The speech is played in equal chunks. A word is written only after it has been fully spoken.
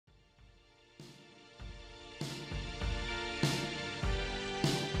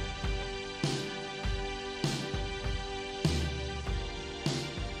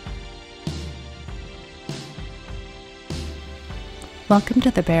Welcome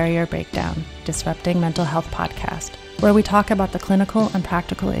to the Barrier Breakdown, Disrupting Mental Health podcast, where we talk about the clinical and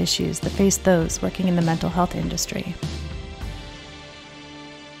practical issues that face those working in the mental health industry.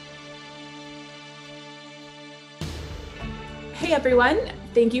 Hey everyone,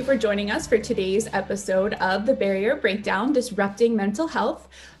 thank you for joining us for today's episode of the Barrier Breakdown, Disrupting Mental Health.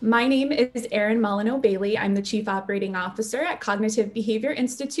 My name is Erin Molyneux-Bailey. I'm the Chief Operating Officer at Cognitive Behavior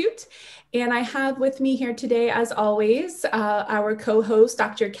Institute. And I have with me here today, as always, our co-host,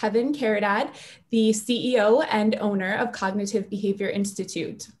 Dr. Kevin Caridad, the CEO and owner of Cognitive Behavior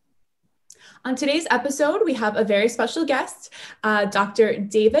Institute. On today's episode, we have a very special guest. Dr.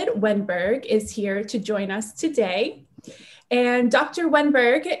 David Wennberg is here to join us today. And Dr.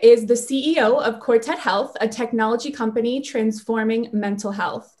 Wennberg is the CEO of Quartet Health, a technology company transforming mental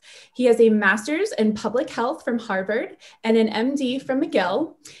health. He has a master's in public health from Harvard and an MD from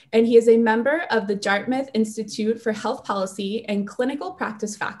McGill, and he is a member of the Dartmouth Institute for Health Policy and Clinical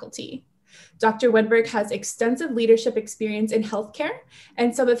Practice faculty. Dr. Wennberg has extensive leadership experience in healthcare,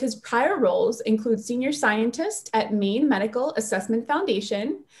 and some of his prior roles include senior scientist at Maine Medical Assessment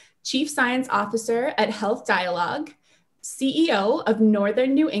Foundation, chief science officer at Health Dialogue, CEO of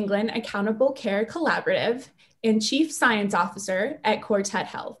Northern New England Accountable Care Collaborative, and Chief Science Officer at Quartet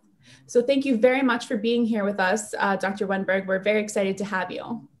Health. So thank you very much for being here with us, Dr. Wennberg. We're very excited to have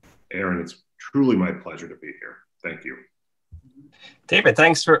you. Erin, it's truly my pleasure to be here. Thank you. David,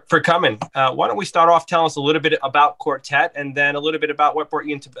 thanks for coming. Why don't we start off telling us a little bit about Quartet and then a little bit about what brought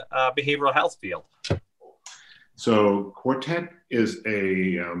you into behavioral health field. So Quartet is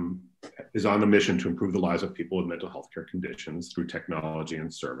on a mission to improve the lives of people with mental health care conditions through technology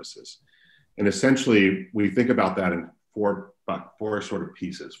and services. And essentially, we think about that in four sort of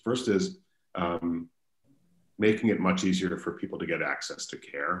pieces. First is making it much easier for people to get access to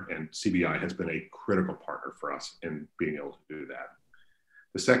care. And CBI has been a critical partner for us in being able to do that.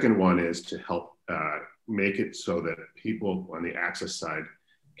 The second one is to help make it so that people on the access side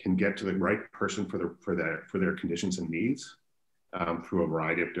can get to the right person for their conditions and needs. Through a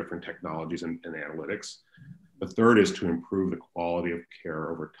variety of different technologies and analytics. The third is to improve the quality of care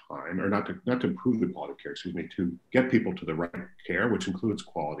over time, or not to improve the quality of care, to get people to the right care, which includes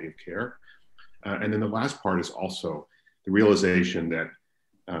quality of care. And then the last part is also the realization that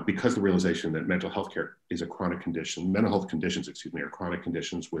mental health care is a chronic condition, mental health conditions, are chronic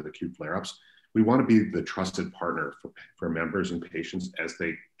conditions with acute flare-ups. We want to be the trusted partner for members and patients as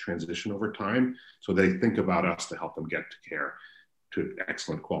they transition over time, so they think about us to help them get to care to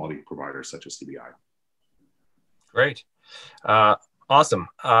excellent quality providers such as CBI. Great. Awesome.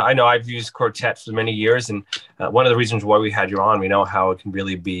 I know I've used Quartet for many years, and one of the reasons why we had you on, we know how it can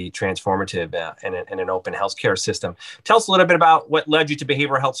really be transformative in an open healthcare system. Tell us a little bit about what led you to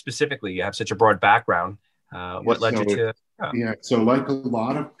behavioral health specifically. You have such a broad background. What led you to? Yeah, so like a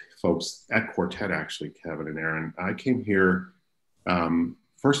lot of folks at Quartet, actually, Kevin and Erin, I came here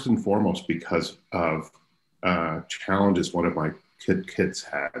first and foremost because of challenges one of my kids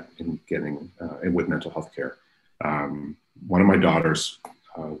had in getting with mental health care. One of my daughters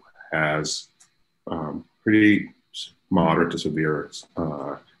has pretty moderate to severe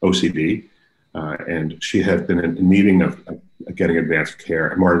OCD, and she had been in needing of getting advanced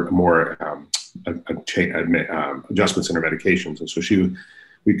care, more adjustments in her medications, and so she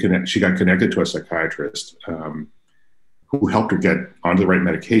got connected to a psychiatrist who helped her get onto the right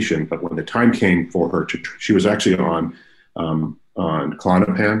medication. But when the time came for her she was actually on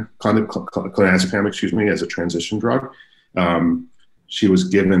clonazepam, as a transition drug. She was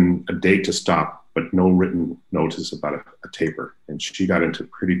given a date to stop, but no written notice about a taper. And she got into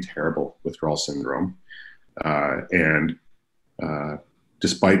pretty terrible withdrawal syndrome. And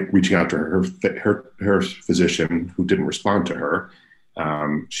despite reaching out to her physician, who didn't respond to her,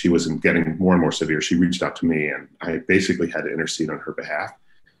 she was getting more and more severe. She reached out to me, and I basically had to intercede on her behalf.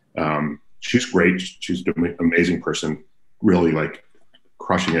 She's great. She's an amazing person, really like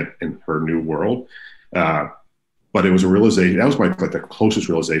crushing it in her new world. But it was a realization, that was the closest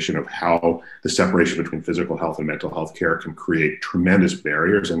realization of how the separation between physical health and mental health care can create tremendous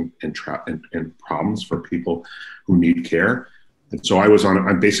barriers and problems for people who need care. And so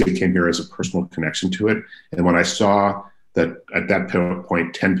I basically came here as a personal connection to it. And when I saw that at that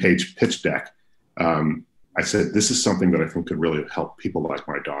point, 10-page pitch deck, I said, this is something that I think could really help people like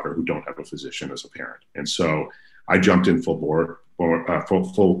my daughter who don't have a physician as a parent. And so I jumped in full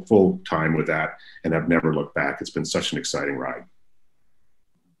time with that, and I've never looked back. It's been such an exciting ride.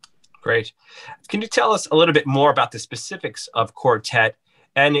 Great. Can you tell us a little bit more about the specifics of Quartet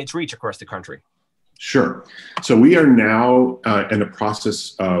and its reach across the country? Sure. So we are now in the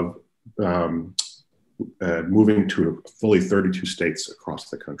process of moving to fully 32 states across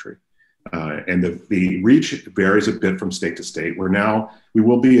the country. And the reach varies a bit from state to state. We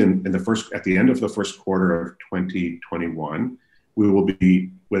will be at the end of the first quarter of 2021, we will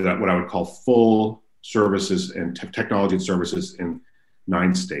be with what I would call full services and technology and services in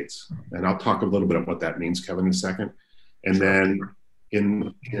 9 states. And I'll talk a little bit about what that means, Kevin, in a second. And then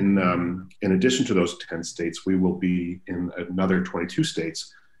in addition to those 10 states, we will be in another 22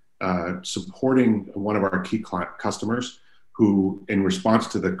 states supporting one of our key customers who, in response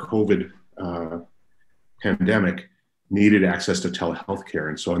to the COVID pandemic, needed access to telehealth care.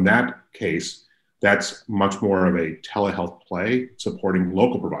 And so in that case, that's much more of a telehealth play supporting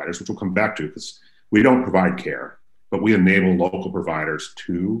local providers, which we'll come back to, because we don't provide care, but we enable local providers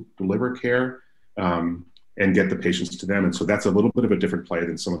to deliver care and get the patients to them. And so that's a little bit of a different play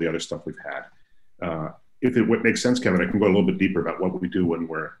than some of the other stuff we've had. If it makes sense, Kevin, I can go a little bit deeper about what we do when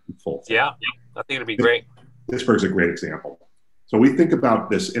we're in full. Yeah, I think it'd be great. Pittsburgh's a great example. So we think about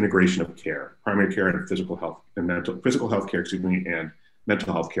this integration of care, primary care and physical health and physical health care, and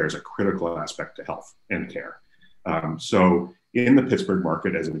mental health care is a critical aspect to health and care. So in the Pittsburgh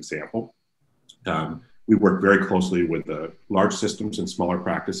market, as an example, we work very closely with the large systems and smaller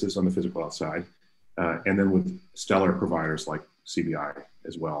practices on the physical health side, and then with stellar providers like CBI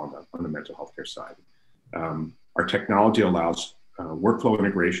as well on the mental health care side. Our technology allows workflow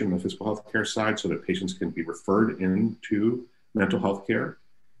integration on the physical health care side so that patients can be referred into mental health care.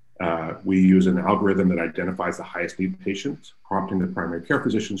 We use an algorithm that identifies the highest need patients, prompting the primary care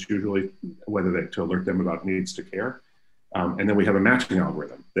physicians usually to alert them about needs to care. And then we have a matching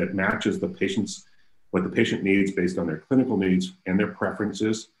algorithm that matches what the patient needs based on their clinical needs and their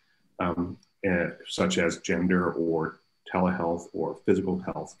preferences, such as gender or telehealth or physical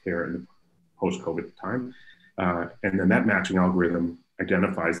health care in the post-COVID time. And then that matching algorithm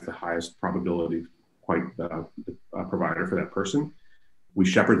identifies the highest probability provider for that person. We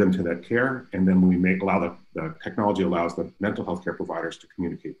shepherd them to that care, and then the technology allows the mental health care providers to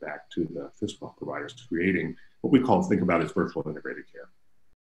communicate back to the physical health providers, creating what we think about as virtual integrated care.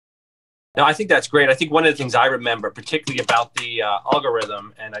 No, I think that's great. I think one of the things I remember, particularly about the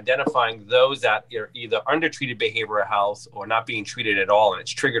algorithm and identifying those that are either undertreated behavioral health or not being treated at all, and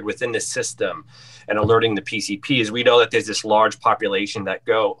it's triggered within the system, and alerting the PCP, is we know that there's this large population that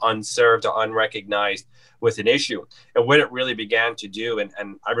go unserved or unrecognized with an issue. And what it really began to do, and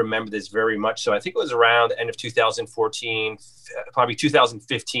I remember this very much, so I think it was around the end of 2014, probably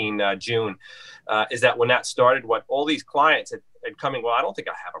 2015, June, is that when that started, what all these clients had coming, well, I don't think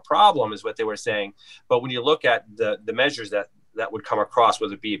I have a problem, is what they were saying. But when you look at the measures that would come across,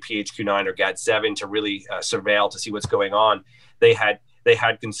 whether it be a PHQ-9 or GAD-7 to really surveil to see what's going on, they had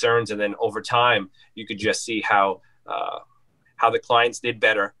concerns. And then over time, you could just see how the clients did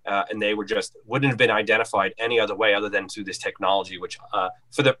better, and they wouldn't have been identified any other way other than through this technology, which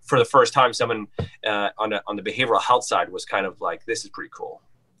for the first time, someone on the behavioral health side was kind of like, this is pretty cool.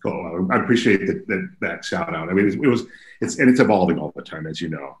 Cool. I appreciate that shout out. I mean, it's evolving all the time, as you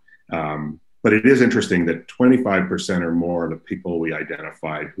know. But it is interesting that 25% or more of the people we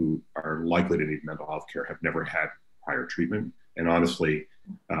identified who are likely to need mental health care have never had prior treatment. And honestly,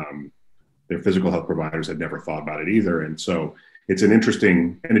 their physical health providers had never thought about it either. And so it's and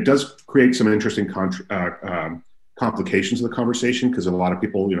it does create some interesting complications of the conversation, because a lot of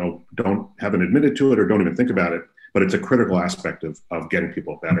people, haven't admitted to it or don't even think about it. But it's a critical aspect of getting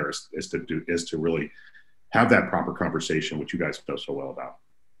people better is to really have that proper conversation, which you guys know so well about.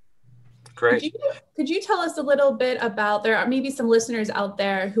 Great. Could you tell us a little bit about, there are maybe some listeners out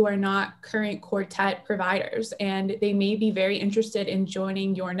there who are not current Quartet providers, and they may be very interested in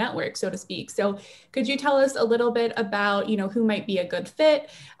joining your network, so to speak. So could you tell us a little bit about, who might be a good fit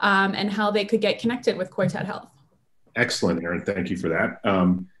and how they could get connected with Quartet Health? Excellent, Erin. Thank you for that.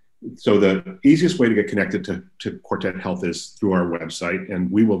 So the easiest way to get connected to Quartet Health is through our website,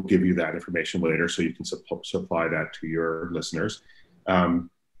 and we will give you that information later so you can supply that to your listeners.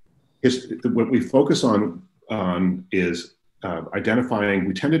 What we focus on is identifying,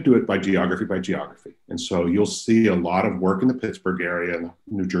 we tend to do it by geography. And so you'll see a lot of work in the Pittsburgh area,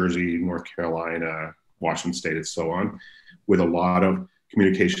 New Jersey, North Carolina, Washington State, and so on, with a lot of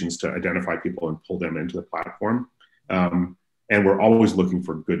communications to identify people and pull them into the platform. And we're always looking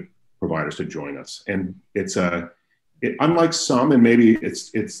for good providers to join us. And it's unlike some, and maybe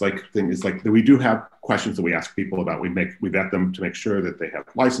it's like we do have questions that we ask people about. We vet them to make sure that they have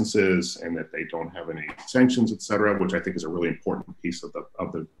licenses and that they don't have any sanctions, et cetera, which I think is a really important piece of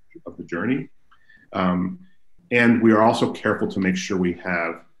the journey. And we are also careful to make sure we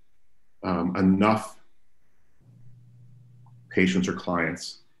have enough patients or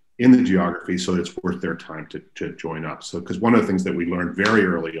clients in the geography so that it's worth their time to join up. So, because one of the things that we learned very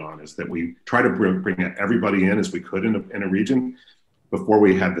early on is that we try to bring everybody in as we could in a region before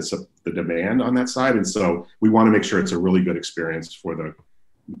we had the demand on that side. And so we want to make sure it's a really good experience for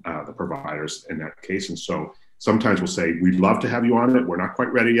the providers in that case. And so sometimes we'll say, we'd love to have you on it. We're not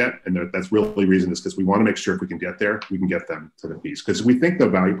quite ready yet. And that's really the reason is because we want to make sure if we can get there, we can get them to the piece. Because we think the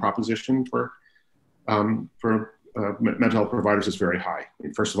value proposition for mental health providers is very high. I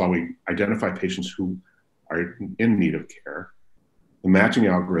mean, first of all, we identify patients who are in need of care. The matching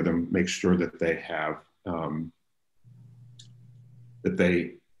algorithm makes sure that they have, that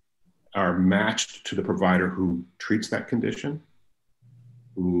they are matched to the provider who treats that condition,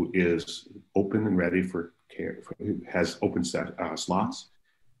 who is open and ready for care, who has open slots.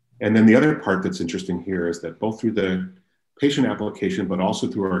 And then the other part that's interesting here is that both through the patient application, but also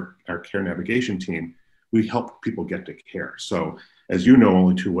through our care navigation team, we help people get to care. So as you know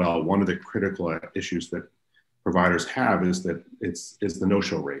only too well, one of the critical issues that providers have is the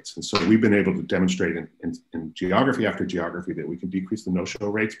no-show rates. And so we've been able to demonstrate in geography after geography that we can decrease the no-show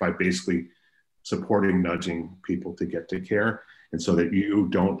rates by basically supporting, nudging people to get to care, and so that you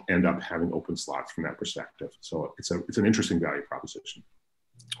don't end up having open slots from that perspective. So it's an interesting value proposition.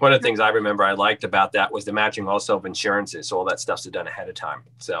 One of the things I remember I liked about that was the matching also of insurances. So all that stuff's done ahead of time.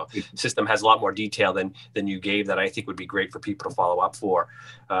 So the system has a lot more detail than you gave that I think would be great for people to follow up for,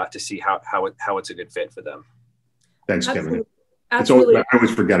 to see how it's a good fit for them. Thanks, Kevin. Absolutely. I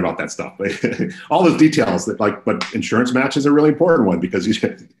always forget about that stuff. All those details but insurance match is a really important one because you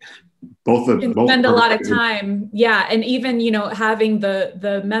spend a lot of time. Yeah. And even, having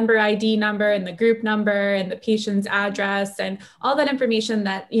the member ID number and the group number and the patient's address and all that information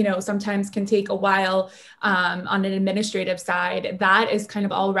that, sometimes can take a while on an administrative side, that is kind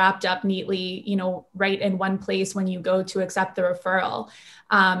of all wrapped up neatly, right in one place when you go to accept the referral,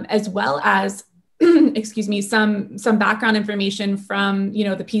 as well as excuse me, some background information from, the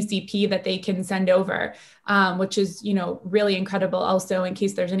PCP that they can send over, which is, really incredible also in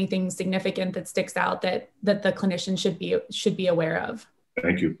case there's anything significant that sticks out that the clinician should be aware of.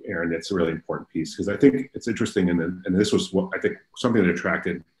 Thank you, Erin. It's a really important piece because I think it's interesting. And this was what I think something that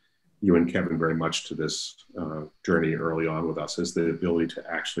attracted you and Kevin very much to this journey early on with us is the ability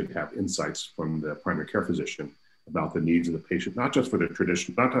to actually have insights from the primary care physician about the needs of the patient, not just for their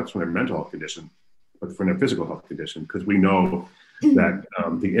tradition, not just for their mental health condition, but for their physical health condition, because we know that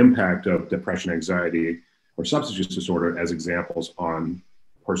the impact of depression, anxiety, or substance use disorder as examples on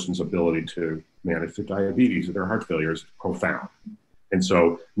a person's ability to manage their diabetes or their heart failure is profound. And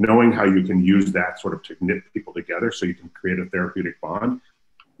so knowing how you can use that sort of to knit people together so you can create a therapeutic bond,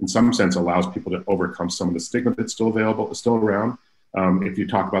 in some sense allows people to overcome some of the stigma that's still around. If you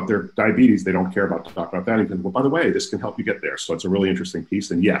talk about their diabetes, they don't care about to talk about that. Because, well, by the way, this can help you get there. So it's a really interesting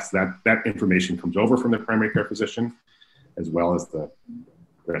piece. And yes, that information comes over from the primary care physician as well as the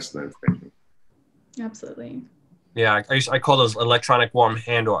rest of the information. Absolutely. Yeah, I call those electronic warm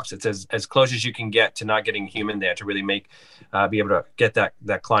handoffs. It's as close as you can get to not getting human there to really be able to get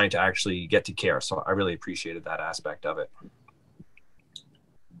that client to actually get to care. So I really appreciated that aspect of it.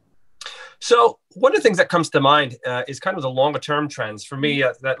 So one of the things that comes to mind is kind of the longer term trends. For me,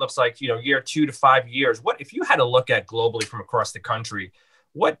 that looks like, year 2 to 5 years. What if you had to look at globally from across the country,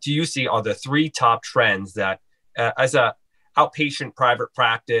 what do you see are the 3 top trends that as a outpatient private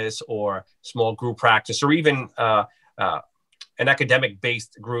practice or small group practice, or even an academic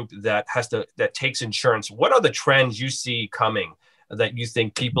based group that takes insurance, what are the trends you see coming that you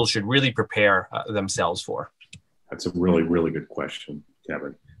think people should really prepare themselves for? That's a really, really good question,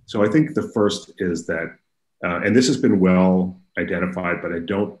 Kevin. So I think the first is that, and this has been well identified, but I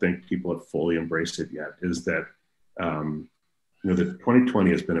don't think people have fully embraced it yet, is that, that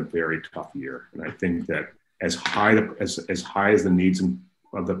 2020 has been a very tough year. And I think that as high as the needs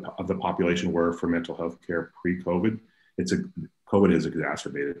of the population were for mental health care pre-COVID, COVID has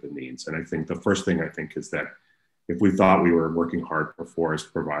exacerbated the needs. And I think the first thing is that if we thought we were working hard before as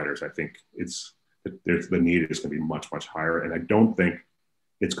providers, I think the need is going to be much, much higher. And I don't think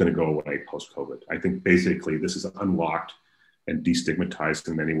it's going to go away post-COVID. I think basically this has unlocked and destigmatized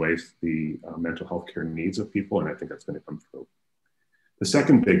in many ways the mental health care needs of people, and I think that's going to come through. The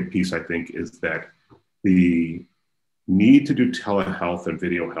second big piece, I think, is that the need to do telehealth and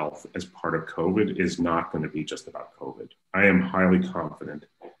video health as part of COVID is not going to be just about COVID. I am highly confident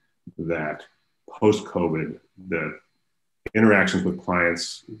that post-COVID, the interactions with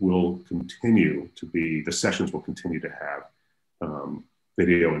clients will continue to be, the sessions will continue to have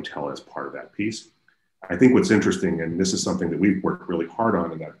video and tele as part of that piece. I think what's interesting, and this is something that we've worked really hard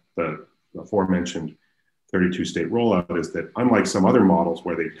on, and that the aforementioned 32 state rollout is that unlike some other models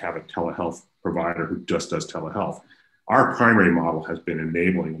where they have a telehealth provider who just does telehealth, our primary model has been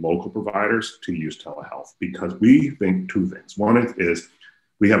enabling local providers to use telehealth because we think two things. One is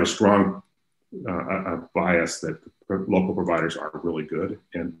we have a strong bias that local providers are really good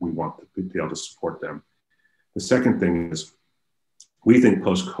and we want to be able to support them. The second thing is we think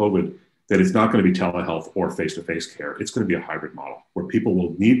post-COVID that it's not going to be telehealth or face-to-face care. It's going to be a hybrid model where people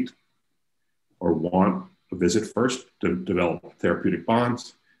will need or want a visit first to develop therapeutic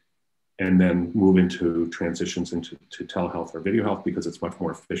bonds and then move into transitions into telehealth or video health because it's much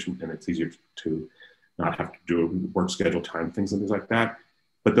more efficient and it's easier to not have to do work schedule time, things and things like that.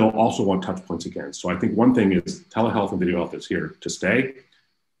 But they'll also want touch points again. So I think one thing is telehealth and video health is here to stay.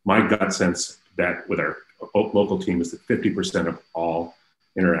 My gut sense that with our local team is that 50% of all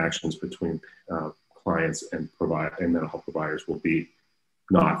interactions between clients and mental health providers will be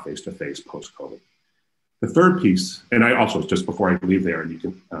not face-to-face post-COVID. The third piece, and I also, just before I leave there, and you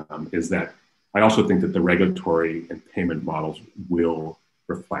can, is that I also think that the regulatory and payment models will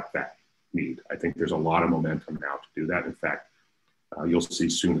reflect that need. I think there's a lot of momentum now to do that. In fact, you'll see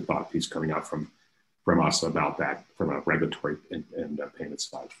soon a thought piece coming out from us about that from a regulatory and payment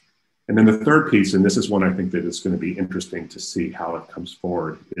side. And then the third piece, and this is one I think that is going to be interesting to see how it comes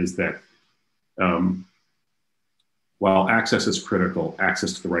forward, is that while access is critical,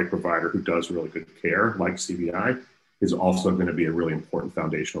 access to the right provider who does really good care, like CBI, is also going to be a really important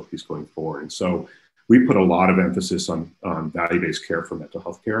foundational piece going forward. And so we put a lot of emphasis on value-based care for mental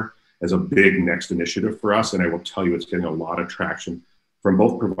health care as a big next initiative for us. And I will tell you, it's getting a lot of traction from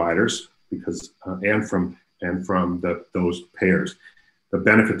both providers because and from those payers. The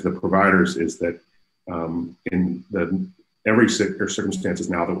benefit to the providers is that in every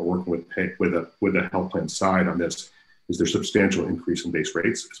circumstances now that we're working with the health plan side on this, is there substantial increase in base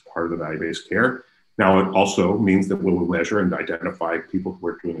rates as part of the value-based care. Now, it also means that we'll measure and identify people who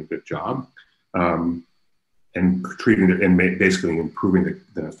are doing a good job and treating it and basically improving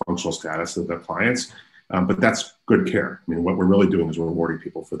the functional status of the clients. But that's good care. I mean, what we're really doing is rewarding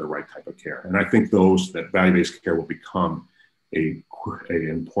people for the right type of care. And I think that value-based care will become an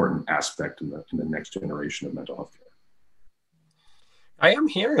important aspect in the next generation of mental health care. I am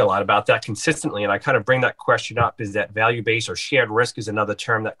hearing a lot about that consistently, and I kind of bring that question up, is that value-based or shared risk is another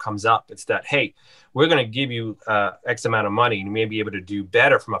term that comes up. It's that, hey, we're going to give you X amount of money and you may be able to do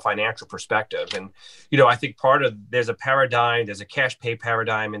better from a financial perspective. And, I think there's a paradigm, there's a cash pay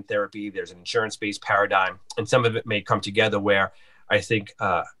paradigm in therapy, there's an insurance-based paradigm, and some of it may come together where I think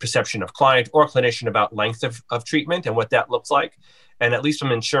perception of client or clinician about length of treatment and what that looks like. And at least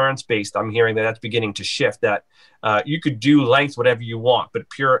from insurance-based, I'm hearing that that's beginning to shift, that you could do length whatever you want, but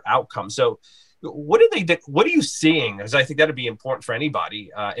pure outcome. So what are you seeing? Because I think that'd be important for anybody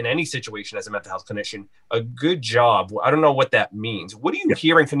in any situation as a mental health clinician, a good job. I don't know what that means. What are you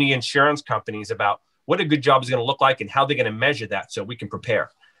hearing from the insurance companies about what a good job is going to look like and how they're going to measure that so we can prepare?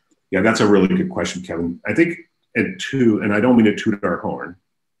 Yeah, that's a really good question, Kevin. I think, and I don't mean to toot our horn,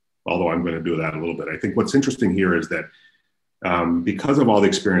 although I'm going to do that a little bit. I think what's interesting here is that because of all the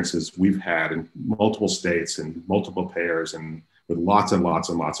experiences we've had in multiple states and multiple payers and with lots and lots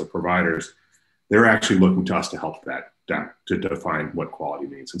and lots of providers, they're actually looking to us to help that to define what quality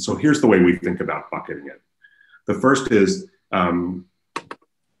means. And so here's the way we think about bucketing it. The first is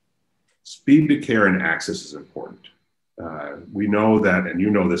speed to care and access is important. We know that, and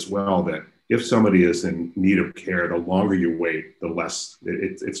you know this well, that if somebody is in need of care, the longer you wait, the less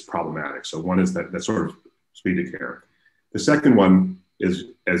it's problematic. So one is that sort of speed to care. The second one is,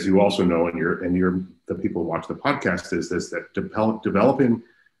 as you also know, and the people who watch the podcast, is that developing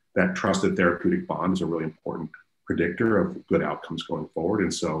that trusted therapeutic bond is a really important predictor of good outcomes going forward.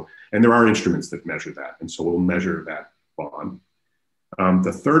 And there are instruments that measure that. And so we'll measure that bond.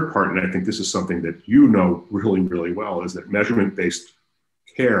 The third part, and I think this is something that you know really, really well, is that measurement-based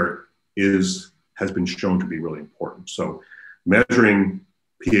care has been shown to be really important. So measuring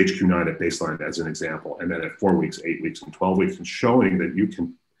PHQ-9 at baseline as an example, and then at 4 weeks, 8 weeks, and 12 weeks, and showing that you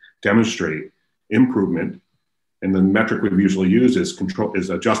can demonstrate improvement. And the metric we've usually used is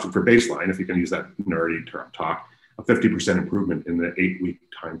adjusted for baseline, if you can use that nerdy talk. A 50% improvement in the 8-week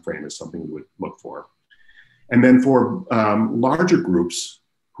time frame is something we would look for. And then for larger groups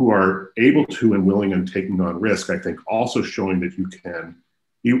who are able to and willing and taking on risk, I think also showing that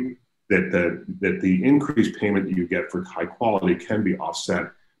that the increased payment that you get for high quality can be offset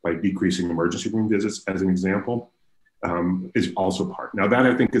by decreasing emergency room visits, as an example, is also part. Now that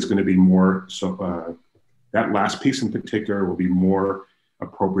I think is going to be more, so that last piece in particular will be more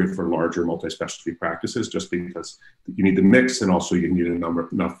appropriate for larger multi-specialty practices, just because you need the mix and also you need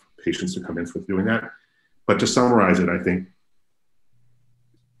enough patients to come in for doing that. But to summarize it, I think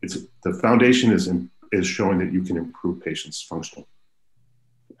the foundation is showing that you can improve patients' functional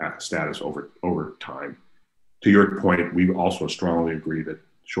status over time. To your point, we also strongly agree that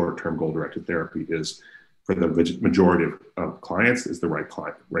short-term goal-directed therapy is, for the majority of clients, is the right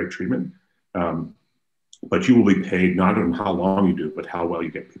treatment. But you will be paid not on how long you do, but how well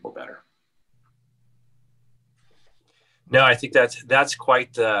you get people better. No, I think that's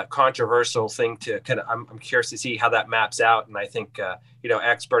quite the controversial thing to kind of, I'm curious to see how that maps out. And I think,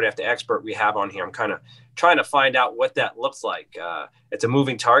 expert after expert we have on here, I'm kind of trying to find out what that looks like. It's a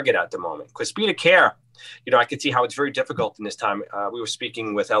moving target at the moment, because speed of care, I could see how it's very difficult in this time. We were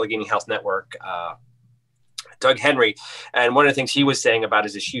speaking with Allegheny Health Network, Doug Henry, and one of the things he was saying about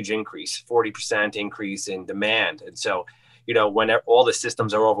is this huge increase, 40% increase in demand. And so, when all the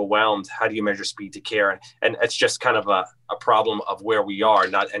systems are overwhelmed, how do you measure speed to care? And it's just kind of a problem of where we are,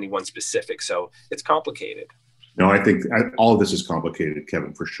 not anyone specific. So it's complicated. No, I think all of this is complicated,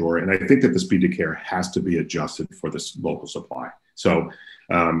 Kevin, for sure. And I think that the speed to care has to be adjusted for this local supply. So,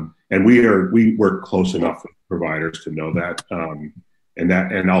 and we work close enough with providers to know that.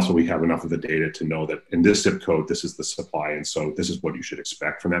 And also we have enough of the data to know that in this zip code, this is the supply. And so this is what you should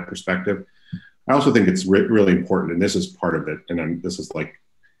expect from that perspective. I also think it's really important, and this is part of it. And this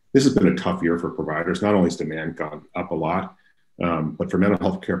has been a tough year for providers. Not only has demand gone up a lot, but for mental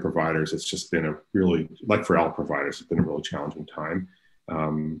health care providers, it's just been like for all providers, it's been a really challenging time.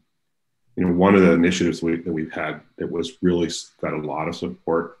 One of the initiatives that we've had that was really got a lot of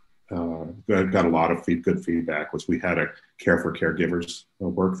support, got a lot of good feedback, was we had a care for caregivers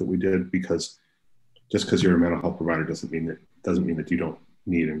work that we did, because just because you're a mental health provider doesn't mean that you don't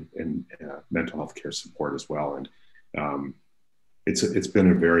need mental health care support as well. And it's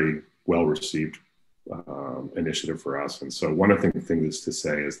been a very well received initiative for us. And so one of the things to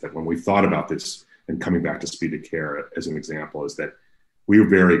say is that when we thought about this, and coming back to speed of care as an example, is that we were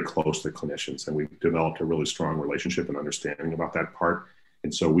very close to clinicians, and we developed a really strong relationship and understanding about that part.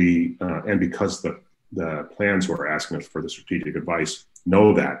 And so and because the plans who are asking us for the strategic advice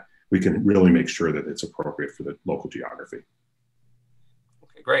know that, we can really make sure that it's appropriate for the local geography.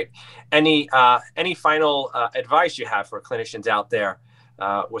 Okay, great. Any final advice you have for clinicians out there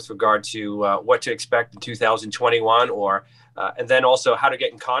with regard to what to expect in 2021, and then also how to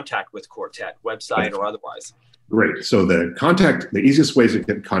get in contact with Quartet, website or otherwise? Great. So the easiest ways to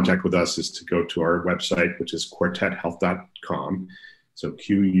get in contact with us is to go to our website, which is quartethealth.com. So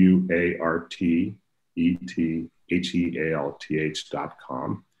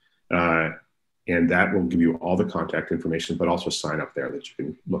QUARTETHEALTH.com. And that will give you all the contact information, but also sign up there that you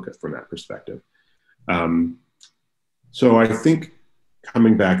can look at from that perspective. So I think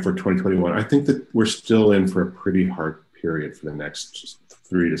coming back for 2021, I think that we're still in for a pretty hard period for the next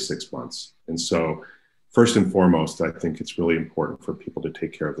 3 to 6 months. And so first and foremost, I think it's really important for people to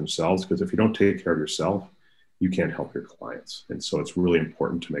take care of themselves, because if you don't take care of yourself, you can't help your clients. And so it's really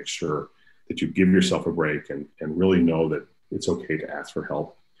important to make sure that you give yourself a break and really know that it's okay to ask for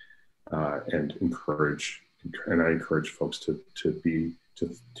help, and I encourage folks to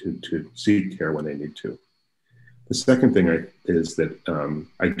seek care when they need to. The second thing is that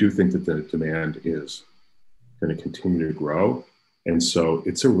I do think that the demand is going to continue to grow. And so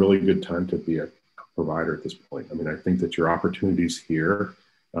it's a really good time to be a provider at this point. I mean, I think that your opportunities here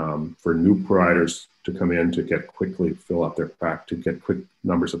for new providers to come in to quickly fill up their pack, to get quick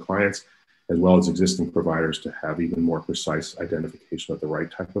numbers of clients, as well as existing providers to have even more precise identification of the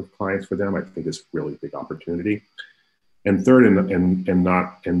right type of clients for them, I think is really a big opportunity. And third,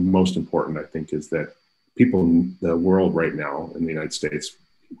 and most important, I think, is that the world right now in the United States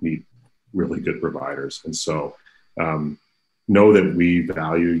need really good providers. And so know that we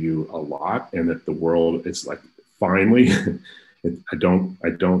value you a lot, and that the world is like, finally,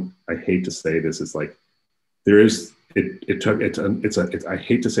 I hate to say this, it's like, I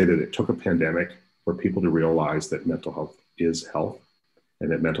hate to say that it took a pandemic for people to realize that mental health is health,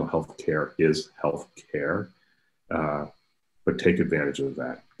 and that mental health care is health care. But take advantage of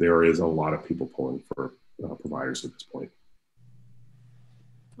that. There is a lot of people pulling for providers at this point.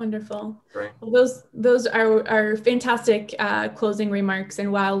 Wonderful. Right. Well, those are fantastic closing remarks.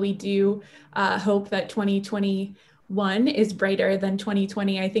 And while we do hope that 2021 is brighter than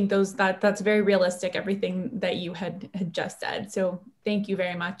 2020, I think that's very realistic, everything that you had just said. So thank you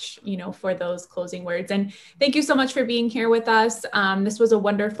very much, for those closing words. And thank you so much for being here with us. This was a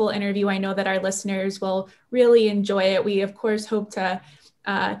wonderful interview. I know that our listeners will really enjoy it. We, of course, hope to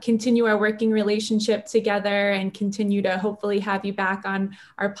continue our working relationship together and continue to hopefully have you back on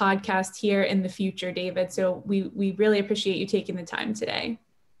our podcast here in the future, David. So we really appreciate you taking the time today.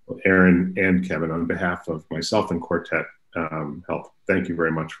 Aaron and Kevin, on behalf of myself and Quartet Health, thank you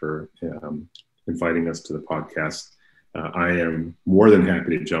very much for inviting us to the podcast. I am more than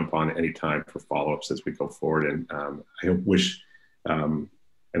happy to jump on any time for follow-ups as we go forward. And I wish, and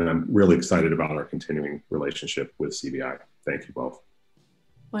I'm really excited about our continuing relationship with CBI. Thank you both.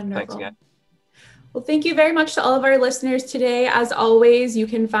 Wonderful. Thanks again. Well, thank you very much to all of our listeners today. As always, you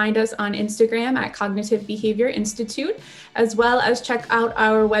can find us on Instagram at Cognitive Behavior Institute, as well as check out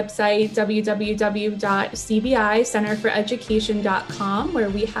our website, www.cbicenterforeducation.com, where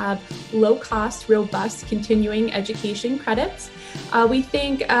we have low-cost, robust continuing education credits. We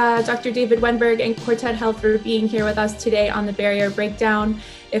thank Dr. David Wennberg and Quartet Health for being here with us today on the Barrier Breakdown.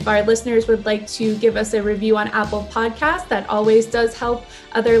 If our listeners would like to give us a review on Apple Podcasts, that always does help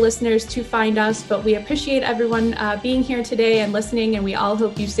other listeners to find us. But we appreciate everyone being here today and listening, and we all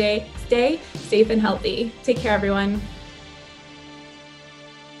hope you stay safe and healthy. Take care, everyone.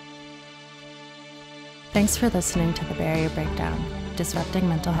 Thanks for listening to the Barrier Breakdown, Disrupting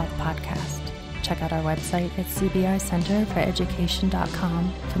Mental Health podcast. Check out our website at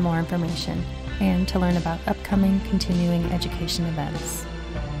cbicenterforeducation.com for more information and to learn about upcoming continuing education events.